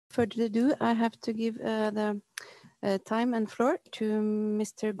further ado, I have to give the time and floor to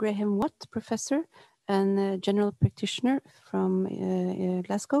Mr. Graham Watt, Professor and General Practitioner from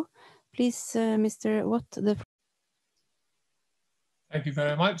Glasgow. Please, Mr. Watt. Thank you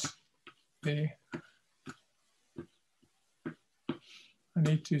very much. I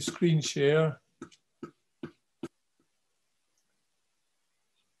need to screen share.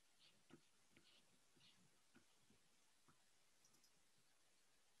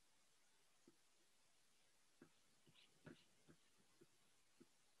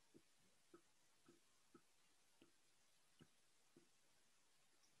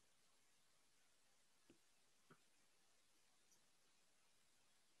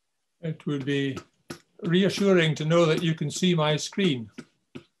 It would be reassuring to know that you can see my screen.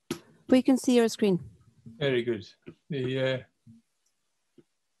 We can see your screen. Very good.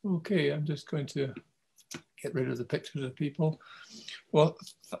 Okay, I'm just going to get rid of the pictures of people. Well,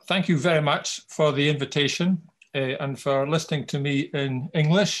 thank you very much for the invitation and for listening to me in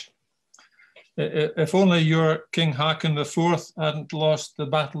English. If only your King Haakon IV hadn't lost the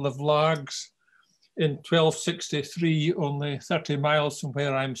Battle of Largs in 1263, only 30 miles from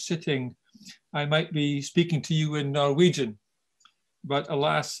where I'm sitting, I might be speaking to you in Norwegian, but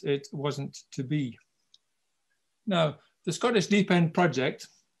alas, it wasn't to be. Now, the Scottish Deep End Project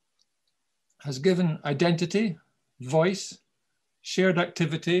has given identity, voice, shared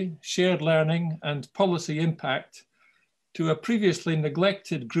activity, shared learning, and policy impact to a previously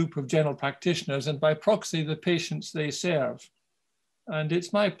neglected group of general practitioners and by proxy, the patients they serve. And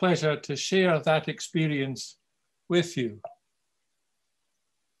it's my pleasure to share that experience with you.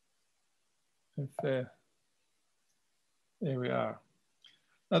 There we are.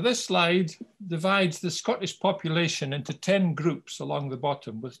 Now this slide divides the Scottish population into 10 groups along the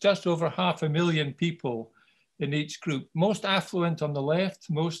bottom, with just over 500,000 people in each group, most affluent on the left,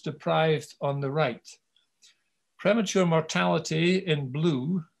 most deprived on the right. Premature mortality in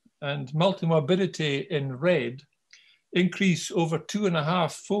blue and multimorbidity in red increase over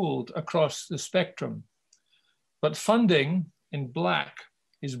 2.5-fold across the spectrum. But funding in black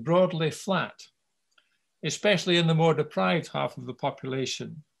is broadly flat, especially in the more deprived half of the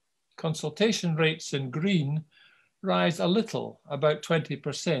population. Consultation rates in green rise a little, about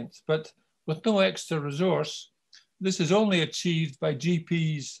 20%, but with no extra resource, this is only achieved by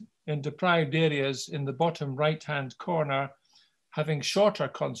GPs in deprived areas in the bottom right-hand corner having shorter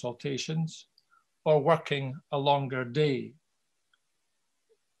consultations or working a longer day.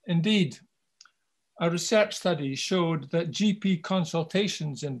 Indeed, a research study showed that GP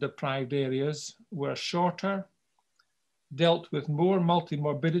consultations in deprived areas were shorter, dealt with more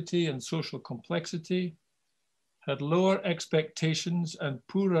multimorbidity and social complexity, had lower expectations and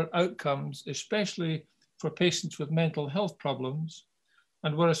poorer outcomes, especially for patients with mental health problems,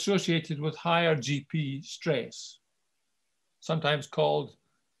 and were associated with higher GP stress, sometimes called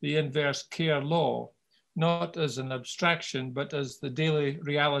the inverse care law, not as an abstraction, but as the daily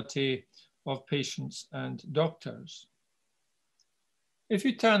reality of patients and doctors. If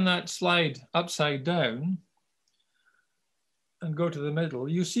you turn that slide upside down and go to the middle,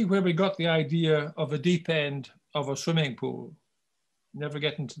 you see where we got the idea of a deep end of a swimming pool, never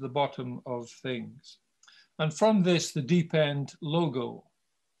getting to the bottom of things. And from this, the deep end logo.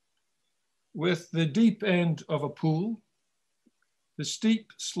 With the deep end of a pool, the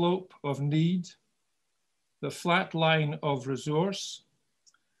steep slope of need, the flat line of resource,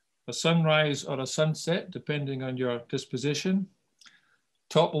 a sunrise or a sunset, depending on your disposition.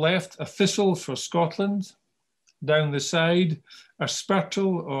 Top left, a thistle for Scotland. Down the side, a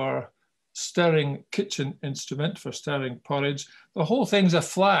spurtle or stirring kitchen instrument for stirring porridge. The whole thing's a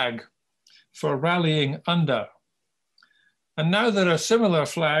flag for rallying under. And now there are similar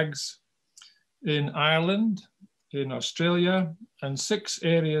flags in Ireland, in Australia, and 6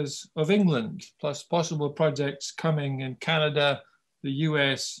 areas of England, plus possible projects coming in Canada, the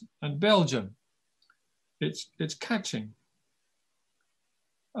US, and Belgium. It's catching.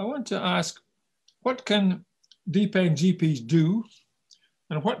 I want to ask, what can deep end GPs do,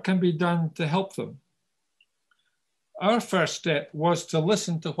 and what can be done to help them? Our first step was to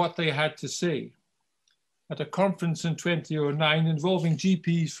listen to what they had to say. At a conference in 2009 involving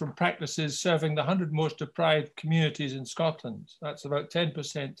GPs from practices serving the 100 most deprived communities in Scotland. That's about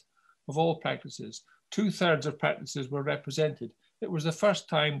 10% of all practices. 2/3 of practices were represented. It was the first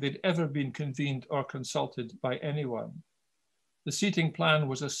time they'd ever been convened or consulted by anyone. The seating plan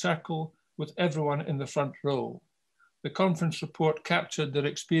was a circle with everyone in the front row. The conference report captured their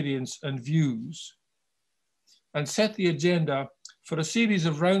experience and views and set the agenda for a series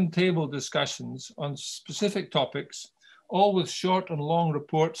of roundtable discussions on specific topics all with short and long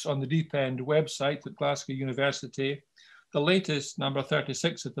reports on the Deep End website at Glasgow University, the latest, number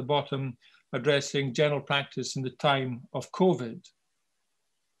 36 at the bottom, addressing general practice in the time of COVID.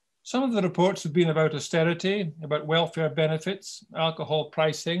 Some of the reports have been about austerity, about welfare benefits, alcohol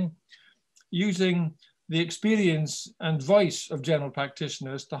pricing, using the experience and voice of general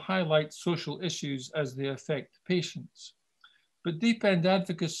practitioners to highlight social issues as they affect patients. But Deep End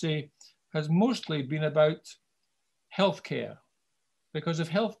advocacy has mostly been about healthcare, because if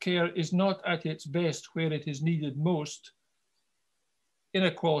healthcare is not at its best where it is needed most,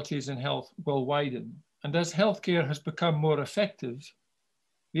 inequalities in health will widen. And as healthcare has become more effective,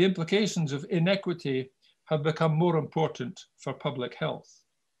 the implications of inequity have become more important for public health.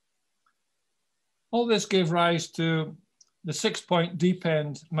 All this gave rise to the 6-point Deep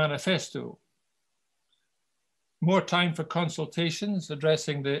End Manifesto. More time for consultations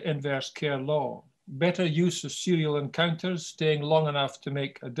addressing the inverse care law, better use of serial encounters, staying long enough to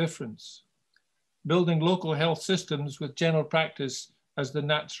make a difference, building local health systems with general practice as the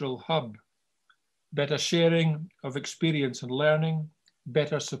natural hub, better sharing of experience and learning,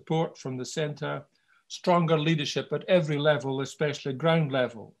 better support from the centre, stronger leadership at every level, especially ground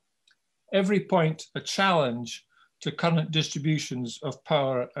level. Every point a challenge to current distributions of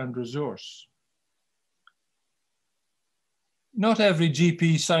power and resource. Not every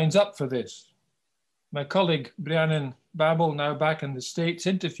GP signs up for this. My colleague Briannan Babel, now back in the States,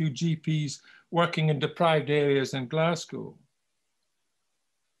 interviewed GPs working in deprived areas in Glasgow.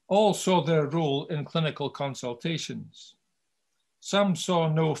 All saw their role in clinical consultations. Some saw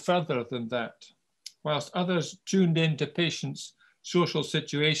no further than that, whilst others tuned in to patients' social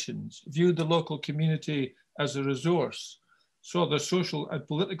situations, viewed the local community as a resource, saw the social and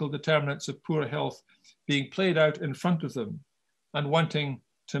political determinants of poor health being played out in front of them and wanting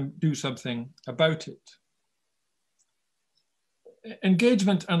to do something about it.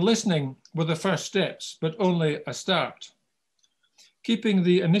 Engagement and listening were the first steps, but only a start. Keeping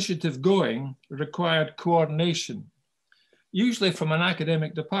the initiative going required coordination, usually from an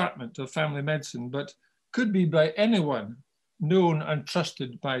academic department of family medicine, but could be by anyone known and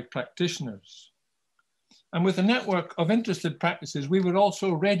trusted by practitioners. And with a network of interested practices, we were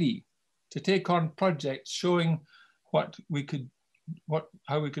also ready to take on projects showing how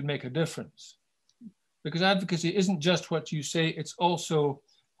we could make a difference. Because advocacy isn't just what you say, it's also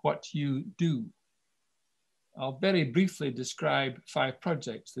what you do. I'll very briefly describe 5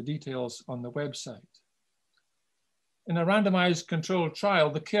 projects, the details on the website. In a randomized controlled trial,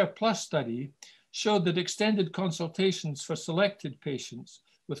 the Care Plus study showed that extended consultations for selected patients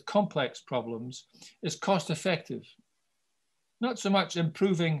with complex problems is cost effective. Not so much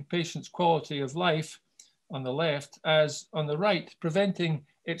improving patients' quality of life on the left as on the right, preventing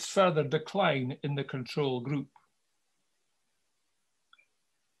its further decline in the control group.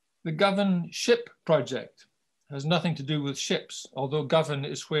 The Govan Ship project has nothing to do with ships, although Govan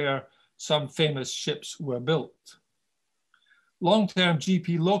is where some famous ships were built. Long-term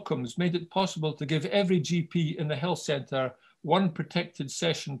GP locums made it possible to give every GP in the health centre 1 protected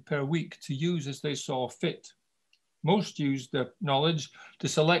session per week to use as they saw fit. Most used their knowledge to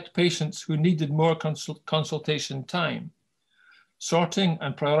select patients who needed more consultation time, sorting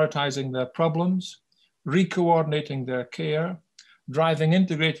and prioritising their problems, re-coordinating their care, driving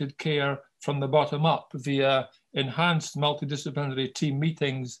integrated care from the bottom up via enhanced multidisciplinary team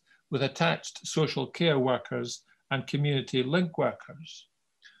meetings with attached social care workers and community link workers.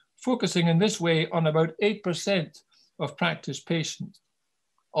 Focusing in this way on about 8% of practice patients,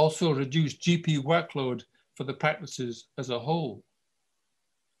 also reduced GP workload for the practices as a whole.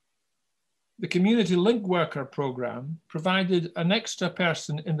 The Community Link Worker programme provided an extra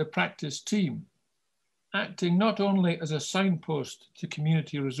person in the practice team, acting not only as a signpost to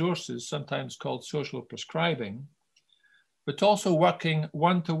community resources, sometimes called social prescribing, but also working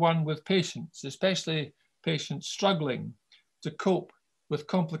one-to-one with patients, especially patients struggling to cope with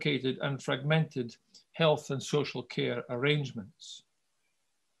complicated and fragmented health and social care arrangements.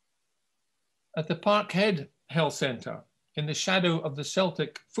 At the Parkhead Health Centre, in the shadow of the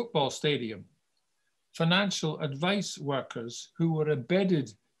Celtic football stadium, financial advice workers who were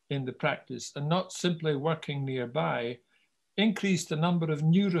embedded in the practice and not simply working nearby increased the number of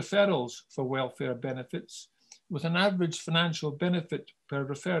new referrals for welfare benefits, with an average financial benefit per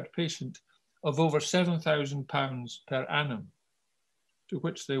referred patient of over £7,000 per annum, to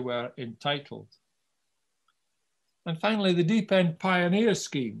which they were entitled. And finally, the Deep End Pioneer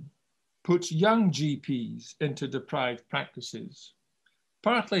Scheme puts young GPs into deprived practices,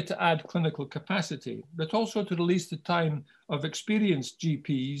 partly to add clinical capacity, but also to release the time of experienced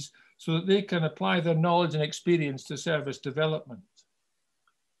GPs so that they can apply their knowledge and experience to service development.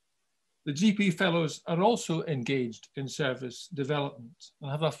 The GP fellows are also engaged in service development and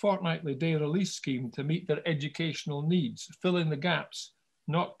have a fortnightly day release scheme to meet their educational needs, filling the gaps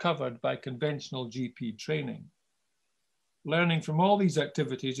not covered by conventional GP training. Learning from all these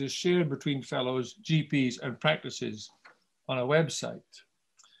activities is shared between fellows, GPs, and practices on a website.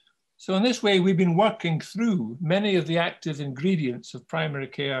 So in this way, we've been working through many of the active ingredients of primary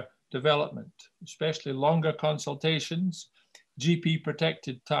care development, especially longer consultations, GP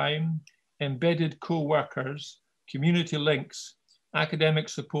protected time, embedded co-workers, community links, academic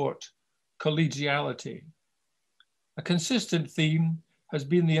support, collegiality. A consistent theme has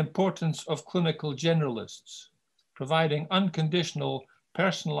been the importance of clinical generalists, providing unconditional,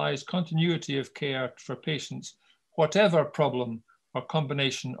 personalized continuity of care for patients, whatever problem or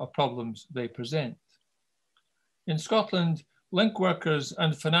combination of problems they present. In Scotland, link workers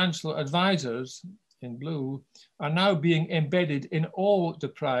and financial advisors, in blue, are now being embedded in all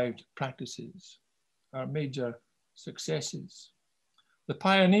deprived practices, our major successes. The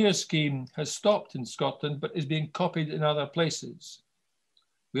Pioneer scheme has stopped in Scotland, but is being copied in other places.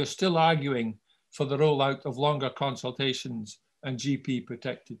 We are still arguing for the rollout of longer consultations and GP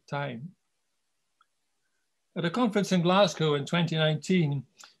protected time. At a conference in Glasgow in 2019,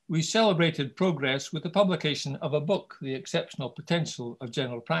 we celebrated progress with the publication of a book, The Exceptional Potential of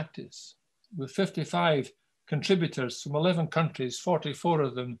General Practice, with 55 contributors from 11 countries, 44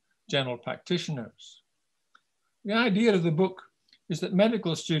 of them general practitioners. The idea of the book is that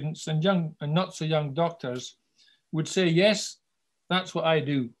medical students and young and not so young doctors would say, yes, that's what I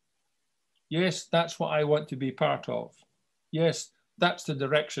do. Yes, that's what I want to be part of. Yes, that's the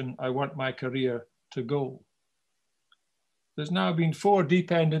direction I want my career to go. There's now been 4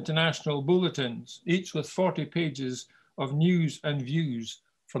 DPEND international bulletins, each with 40 pages of news and views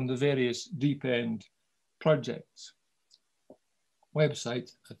from the various DPEND projects.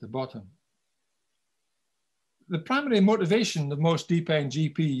 Website at the bottom. The primary motivation of most DPEND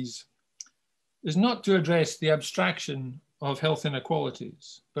GPs is not to address the abstraction of health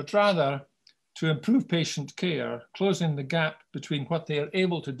inequalities, but rather to improve patient care, closing the gap between what they are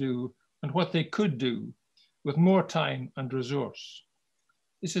able to do and what they could do with more time and resource.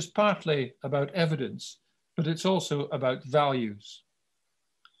 This is partly about evidence, but it's also about values.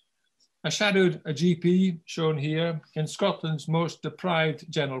 I shadowed a GP, shown here, in Scotland's most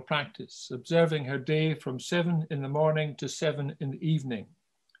deprived general practice, observing her day from 7 in the morning to 7 in the evening.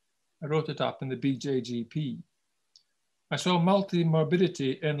 I wrote it up in the BJGP. I saw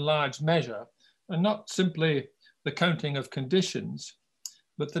multi-morbidity in large measure, and not simply the counting of conditions,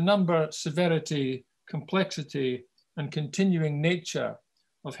 but the number, severity, complexity, and continuing nature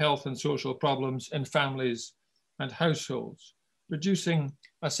of health and social problems in families and households, producing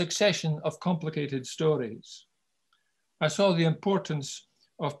a succession of complicated stories. I saw the importance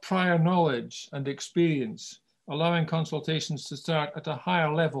of prior knowledge and experience, allowing consultations to start at a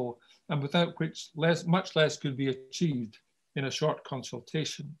higher level and without which much less could be achieved in a short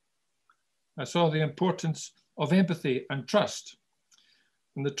consultation. I saw the importance of empathy and trust,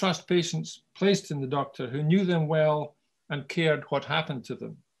 and the trust patients placed in the doctor who knew them well and cared what happened to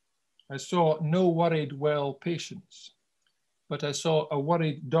them. I saw no worried well patients, but I saw a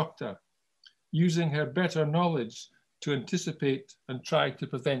worried doctor using her better knowledge to anticipate and try to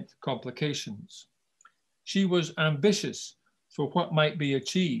prevent complications. She was ambitious for what might be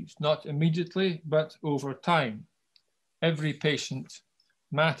achieved, not immediately, but over time. Every patient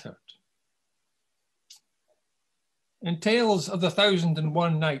mattered. In Tales of the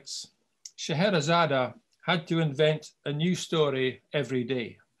 1001 Nights, Scheherazade had to invent a new story every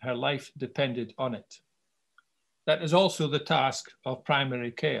day. Her life depended on it. That is also the task of primary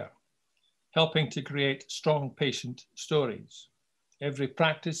care, helping to create strong patient stories. Every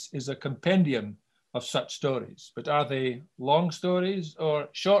practice is a compendium of such stories, but are they long stories or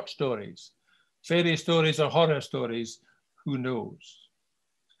short stories? Fairy stories or horror stories? Who knows?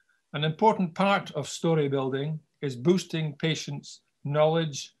 An important part of story building is boosting patients'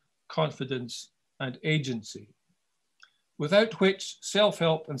 knowledge, confidence, and agency, without which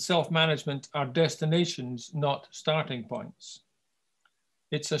self-help and self-management are destinations, not starting points.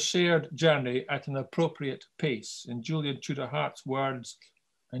 It's a shared journey at an appropriate pace, in Julian Tudor Hart's words,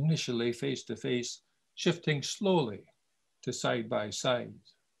 initially face-to-face, shifting slowly to side-by-side.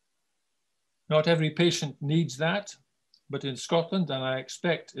 Not every patient needs that, but in Scotland, and I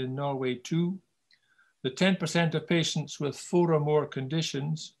expect in Norway too, the 10% of patients with 4 or more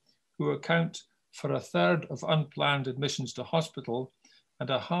conditions who account for 1/3 of unplanned admissions to hospital and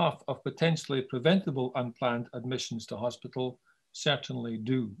 1/2 of potentially preventable unplanned admissions to hospital certainly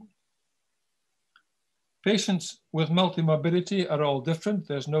do. Patients with multimorbidity are all different.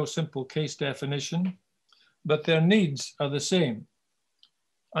 There's no simple case definition, but their needs are the same.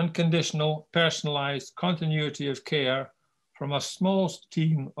 Unconditional, personalized continuity of care from a small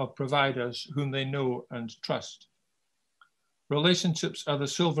team of providers whom they know and trust. Relationships are the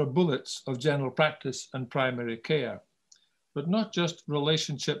silver bullets of general practice and primary care, but not just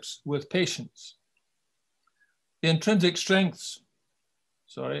relationships with patients. The intrinsic strengths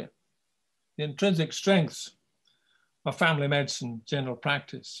of family medicine general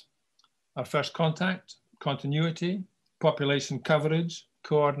practice are first contact, continuity, population coverage,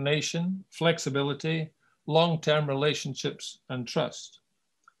 coordination, flexibility, long-term relationships, and trust.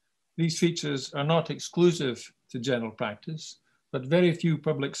 These features are not exclusive to general practice, but very few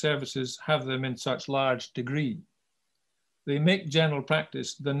public services have them in such large degree. They make general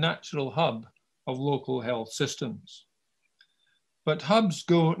practice the natural hub of local health systems. But hubs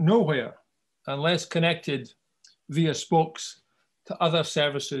go nowhere unless connected via spokes to other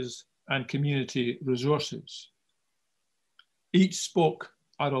services and community resources. Each spoke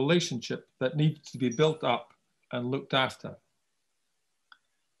a relationship that needs to be built up and looked after.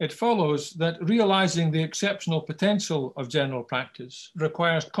 It follows that realizing the exceptional potential of general practice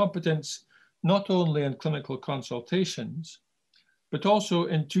requires competence not only in clinical consultations, but also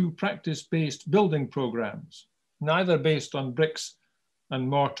in two practice-based building programs, neither based on bricks and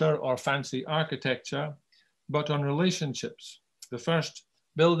mortar or fancy architecture, but on relationships. The first,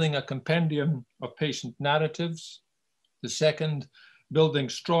 building a compendium of patient narratives. The second, building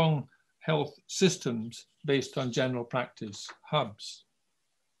strong health systems based on general practice hubs.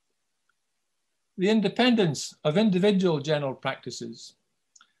 The independence of individual general practices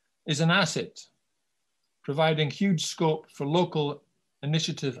is an asset, providing huge scope for local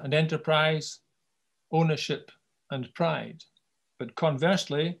initiative and enterprise, ownership and pride. But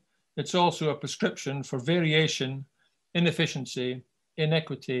conversely, it's also a prescription for variation, inefficiency,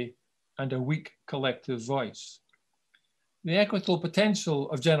 inequity, and a weak collective voice. The equitable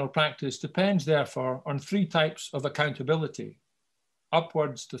potential of general practice depends, therefore, on three types of accountability: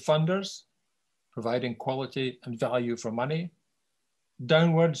 upwards to funders, providing quality and value for money;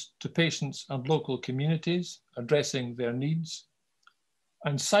 downwards to patients and local communities, addressing their needs;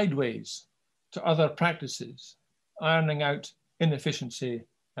 and sideways to other practices, ironing out inefficiency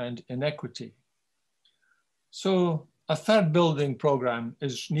and inequity. So a third building program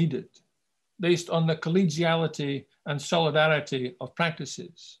is needed, based on the collegiality and solidarity of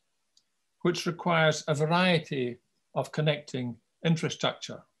practices, which requires a variety of connecting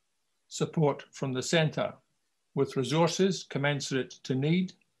infrastructure, support from the center, with resources commensurate to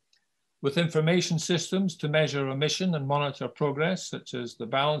need, with information systems to measure omission and monitor progress, such as the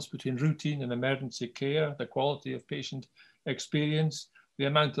balance between routine and emergency care, the quality of patient experience, the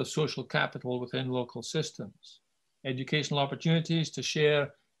amount of social capital within local systems, educational opportunities to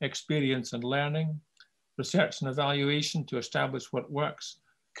share experience and learning, research and evaluation to establish what works,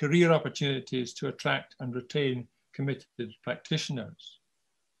 career opportunities to attract and retain committed practitioners.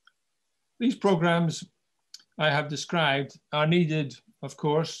 These programs I have described are needed, of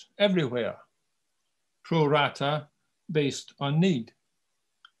course, everywhere, pro rata, based on need.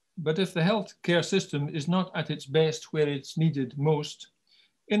 But if the healthcare system is not at its best where it's needed most,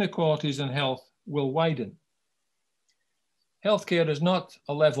 inequalities in health will widen. Healthcare is not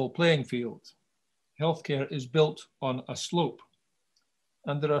a level playing field. Healthcare is built on a slope.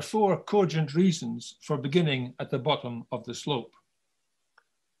 And there are four cogent reasons for beginning at the bottom of the slope.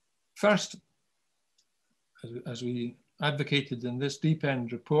 First, as we advocated in this Deep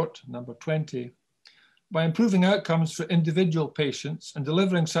End report, number 20, by improving outcomes for individual patients and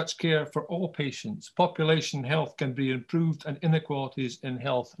delivering such care for all patients, population health can be improved and inequalities in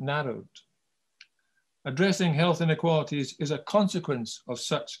health narrowed. Addressing health inequalities is a consequence of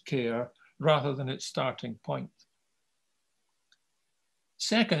such care rather than its starting point.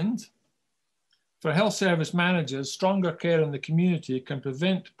 Second, for health service managers, stronger care in the community can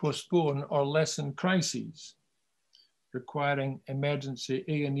prevent, postpone, or lessen crises requiring emergency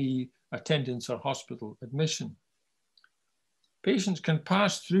A&E attendance or hospital admission. Patients can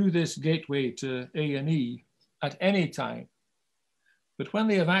pass through this gateway to A&E at any time, but when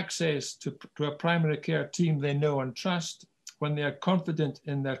they have access to a primary care team they know and trust, when they are confident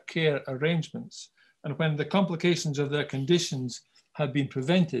in their care arrangements, and when the complications of their conditions have been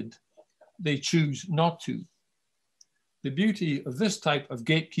prevented, they choose not to. The beauty of this type of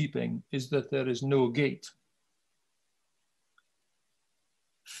gatekeeping is that there is no gate.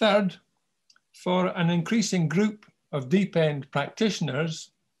 Third, for an increasing group of Deep End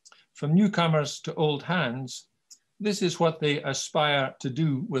practitioners, from newcomers to old hands, this is what they aspire to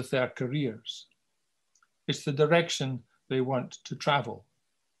do with their careers. It's the direction they want to travel.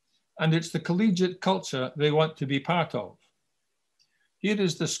 And it's the collegiate culture they want to be part of. Here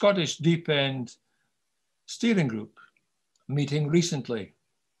is the Scottish Deep End Steering Group meeting recently.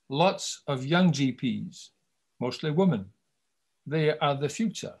 Lots of young GPs, mostly women. They are the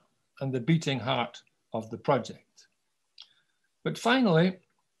future and the beating heart of the project. But finally,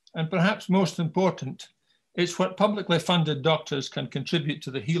 and perhaps most important, it's what publicly funded doctors can contribute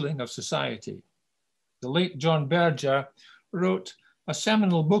to the healing of society. The late John Berger wrote a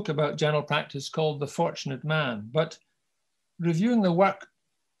seminal book about general practice called The Fortunate Man, but reviewing the work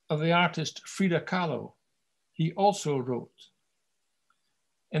of the artist Frida Kahlo, he also wrote,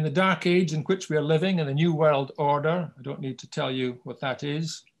 in the dark age in which we are living in the New World Order, I don't need to tell you what that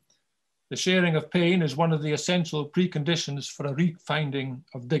is, the sharing of pain is one of the essential preconditions for a refinding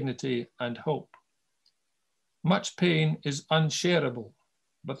of dignity and hope. Much pain is unshareable,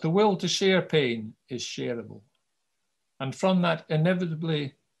 but the will to share pain is shareable. And from that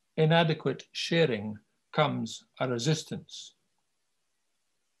inevitably inadequate sharing comes a resistance.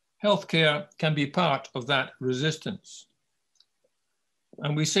 Healthcare can be part of that resistance.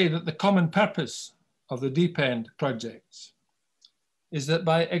 And we say that the common purpose of the Deep End projects is that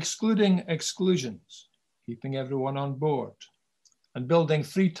by excluding exclusions, keeping everyone on board, and building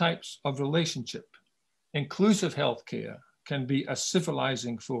 3 types of relationship, inclusive healthcare can be a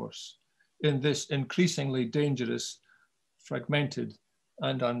civilizing force in this increasingly dangerous, fragmented,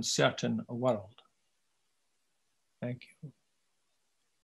 and uncertain world. Thank you.